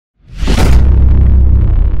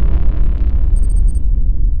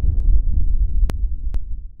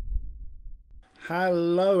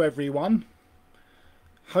Hello everyone.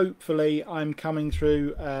 Hopefully I'm coming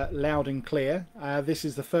through loud and clear. This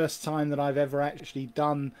is the first time that I've ever actually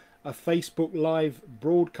done a Facebook Live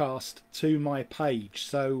broadcast to my page.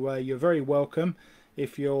 So you're very welcome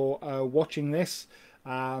if you're watching this.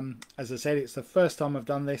 As I said, it's the first time I've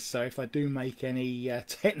done this, so if I do make any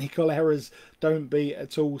technical errors, don't be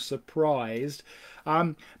at all surprised.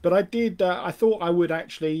 But I thought I would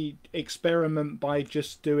actually experiment by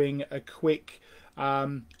just doing a quick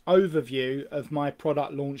overview of my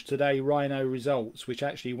product launch today, Rhino Results, which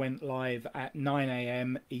actually went live at 9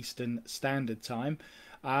 a.m. Eastern Standard Time.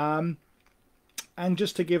 And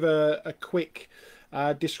just to give a quick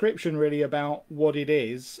description really about what it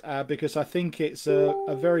is, because I think it's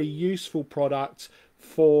a very useful product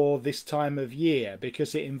for this time of year,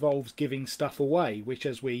 because it involves giving stuff away, which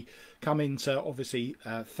as we come into obviously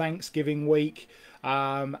Thanksgiving week,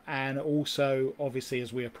 and also obviously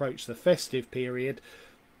as we approach the festive period,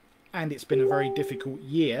 and it's been a very difficult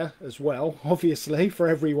year as well, obviously, for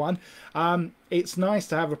everyone, it's nice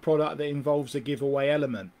to have a product that involves a giveaway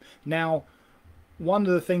element. Now, one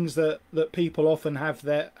of the things that people often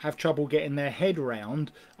have trouble getting their head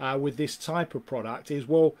around with this type of product is,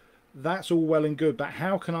 well, that's all well and good, but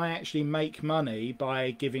how can I actually make money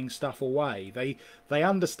by giving stuff away? They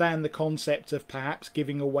understand the concept of perhaps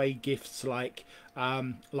giving away gifts like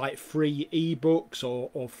free ebooks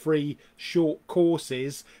or free short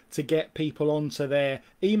courses to get people onto their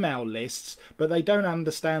email lists, but they don't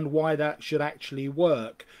understand why that should actually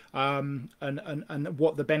work, and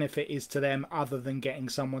what the benefit is to them other than getting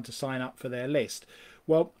someone to sign up for their list.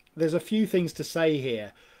 Well, there's a few things to say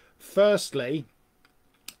here. Firstly,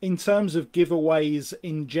 in terms of giveaways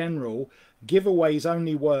in general, giveaways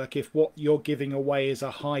only work if what you're giving away is a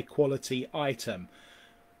high quality item.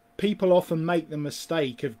 People often make the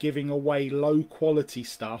mistake of giving away low quality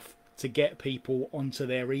stuff to get people onto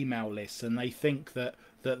their email lists, and they think that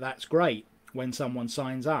that's great when someone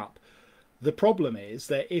signs up. The problem is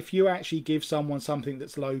that if you actually give someone something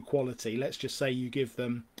that's low quality, let's just say you give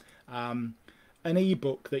them an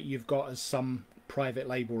ebook that you've got as some private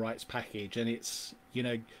label rights package, and it's, you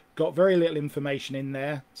know, got very little information in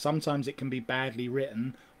there. Sometimes it can be badly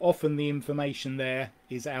written. Often the information there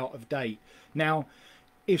is out of date. Now,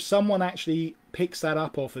 if someone actually picks that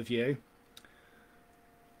up off of you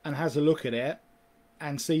and has a look at it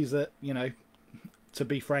and sees that, you know, to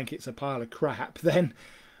be frank, it's a pile of crap, then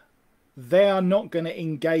they are not going to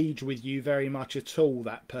engage with you very much at all,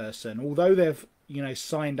 that person. Although they've, you know,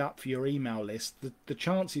 signed up for your email list, the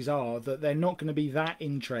chances are that they're not going to be that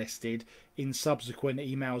interested in subsequent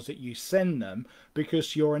emails that you send them,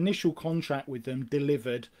 because your initial contract with them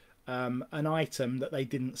delivered an item that they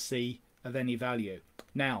didn't see of any value.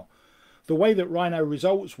 Now, the way that Rhino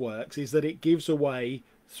Results works is that it gives away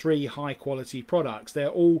 3 high quality products. They're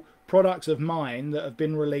all products of mine that have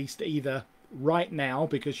been released either right now,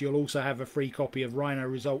 because you'll also have a free copy of Rhino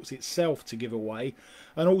Results itself to give away,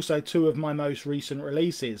 and also 2 of my most recent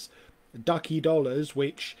releases, Ducky Dollars,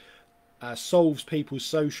 which solves people's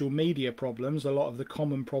social media problems, a lot of the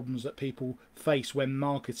common problems that people face when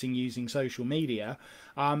marketing using social media,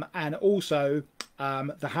 and also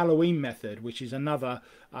the Halloween Method, which is another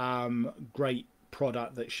great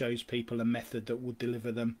product that shows people a method that will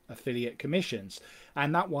deliver them affiliate commissions.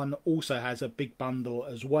 And that one also has a big bundle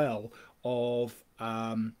as well of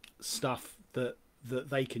stuff that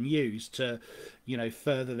they can use to, you know,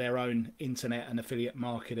 further their own internet and affiliate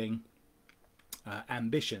marketing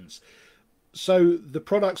ambitions. So the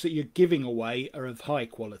products that you're giving away are of high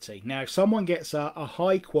quality. Now, if someone gets a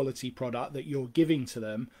high quality product that you're giving to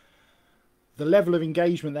them, the level of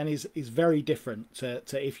engagement then is very different to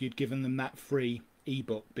if you'd given them that free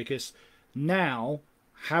ebook, because now,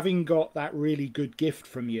 having got that really good gift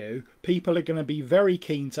from you, people are going to be very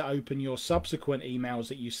keen to open your subsequent emails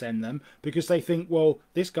that you send them, because they think, well,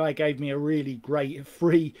 this guy gave me a really great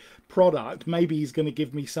free product, maybe he's going to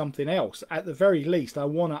give me something else. At the very least, I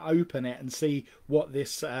want to open it and see what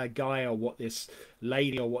this guy or what this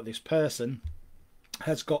lady or what this person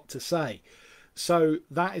has got to say. So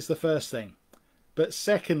that is the first thing. But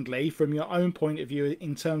secondly, from your own point of view,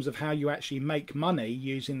 in terms of how you actually make money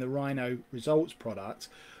using the Rhino Results product,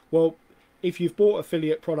 well, if you've bought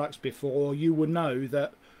affiliate products before, you will know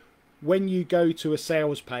that when you go to a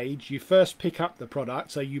sales page, you first pick up the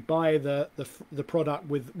product, so you buy the product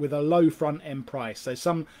with a low front end price.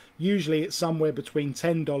 So usually it's somewhere between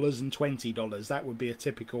 $10 and $20. That would be a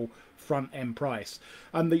typical front end price.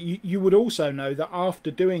 And that you would also know that after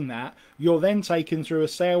doing that, you're then taken through a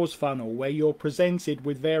sales funnel where you're presented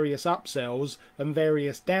with various upsells and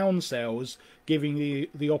various downsells, giving you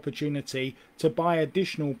the opportunity to buy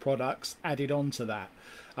additional products added onto that.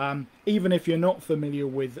 Even if you're not familiar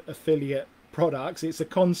with affiliate products, it's a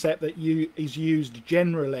concept that is used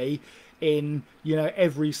generally in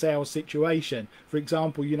every sales situation. For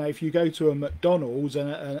example, if you go to a McDonald's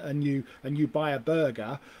and you buy a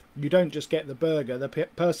burger, you don't just get the burger. The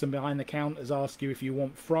person behind the counters asks you if you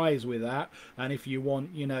want fries with that, and if you want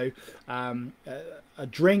a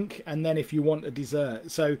drink, and then if you want a dessert.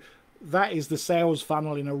 So that is the sales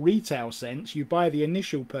funnel in a retail sense. You buy the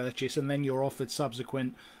initial purchase and then you're offered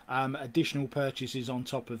subsequent additional purchases on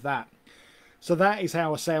top of that. So that is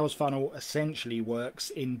how a sales funnel essentially works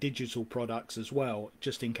in digital products as well,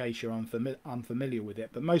 just in case you're unfamiliar with it.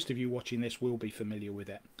 But most of you watching this will be familiar with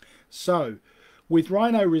it. So with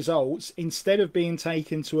Rhino Results, instead of being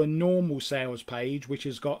taken to a normal sales page, which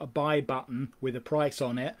has got a buy button with a price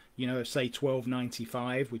on it, say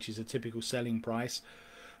 $12.95, which is a typical selling price,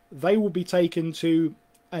 they will be taken to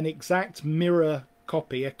an exact mirror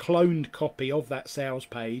copy, a cloned copy of that sales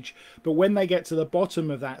page. But when they get to the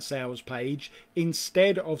bottom of that sales page,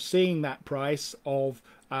 instead of seeing that price of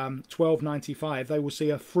 $12.95, they will see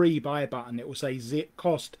a free buy button. It will say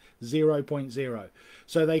cost 0.0.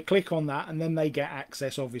 So they click on that and then they get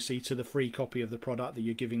access obviously to the free copy of the product that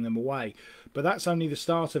you're giving them away. But that's only the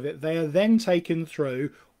start of it. They are then taken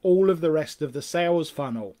through all of the rest of the sales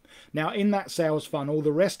funnel. Now in that sales funnel,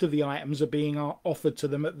 the rest of the items are being offered to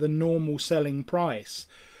them at the normal selling price.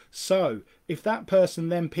 So if that person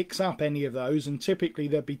then picks up any of those, and typically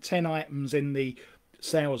there'd be 10 items in the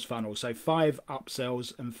sales funnel, so 5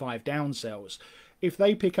 upsells and 5 downsells. If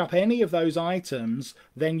they pick up any of those items,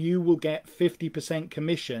 then you will get 50%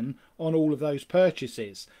 commission on all of those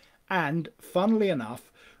purchases. And funnily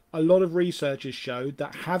enough, a lot of researchers showed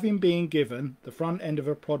that having been given the front end of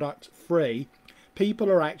a product free, people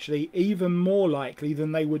are actually even more likely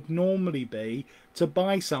than they would normally be to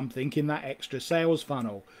buy something in that extra sales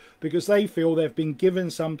funnel, because they feel they've been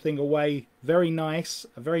given something away very nice,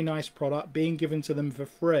 a very nice product being given to them for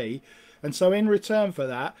free. And so in return for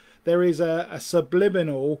that, there is a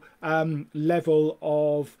subliminal level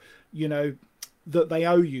of, that they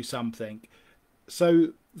owe you something. So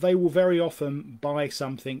they will very often buy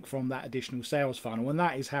something from that additional sales funnel, and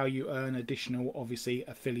that is how you earn additional, obviously,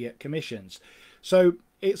 affiliate commissions. So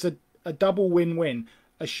it's a double win-win,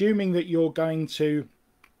 assuming that you're going to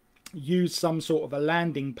use some sort of a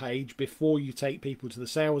landing page before you take people to the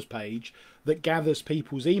sales page that gathers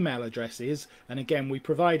people's email addresses. And again, we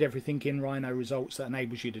provide everything in Rhino Results that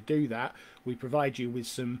enables you to do that. We provide you with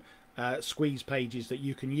some squeeze pages that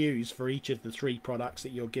you can use for each of the 3 products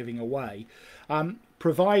that you're giving away,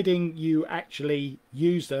 providing you actually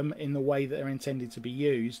use them in the way that they're intended to be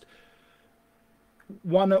used.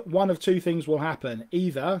 One of 2 things will happen.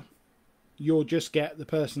 Either you'll just get the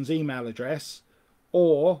person's email address,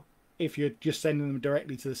 or if you're just sending them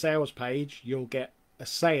directly to the sales page, you'll get a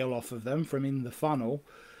sale off of them from in the funnel.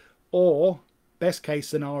 Or best case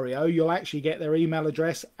scenario, you'll actually get their email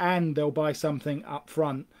address and they'll buy something up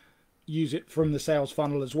front, use it from the sales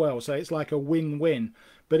funnel as well. So it's like a win-win.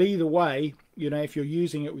 But either way, if you're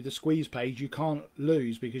using it with the squeeze page, you can't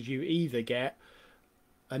lose, because you either get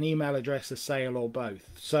an email address, a sale, or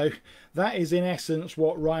both. So that is in essence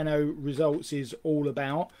what Rhino Results is all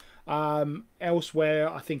about. Elsewhere,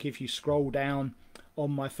 I think if you scroll down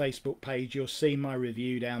on my Facebook page, you'll see my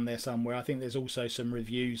review down there somewhere. I think there's also some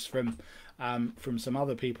reviews from some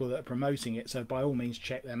other people that are promoting it, so by all means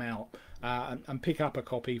check them out and pick up a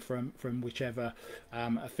copy from whichever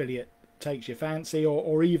affiliate takes your fancy,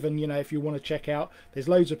 or even if you want to check out, there's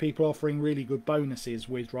loads of people offering really good bonuses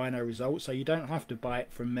with Rhino Results, so you don't have to buy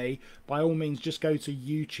it from me. By all means, just go to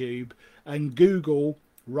YouTube and Google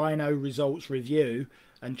Rhino Results review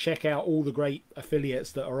and check out all the great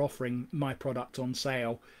affiliates that are offering my product on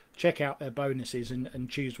sale. Check out their bonuses and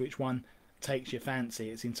choose which one takes your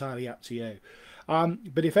fancy. It's entirely up to you.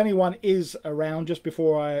 But if anyone is around, just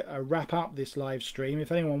before I wrap up this live stream,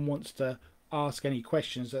 if anyone wants to ask any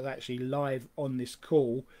questions that are actually live on this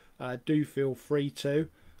call, do feel free to.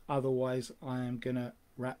 Otherwise, I am going to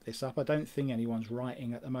wrap this up. I don't think anyone's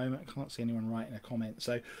writing at the moment. I can't see anyone writing a comment.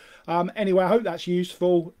 So anyway, I hope that's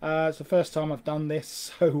useful. It's the first time I've done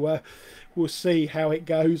this, so we'll see how it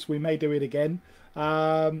goes. We may do it again.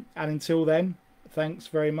 And until then, thanks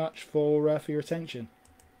very much for your attention.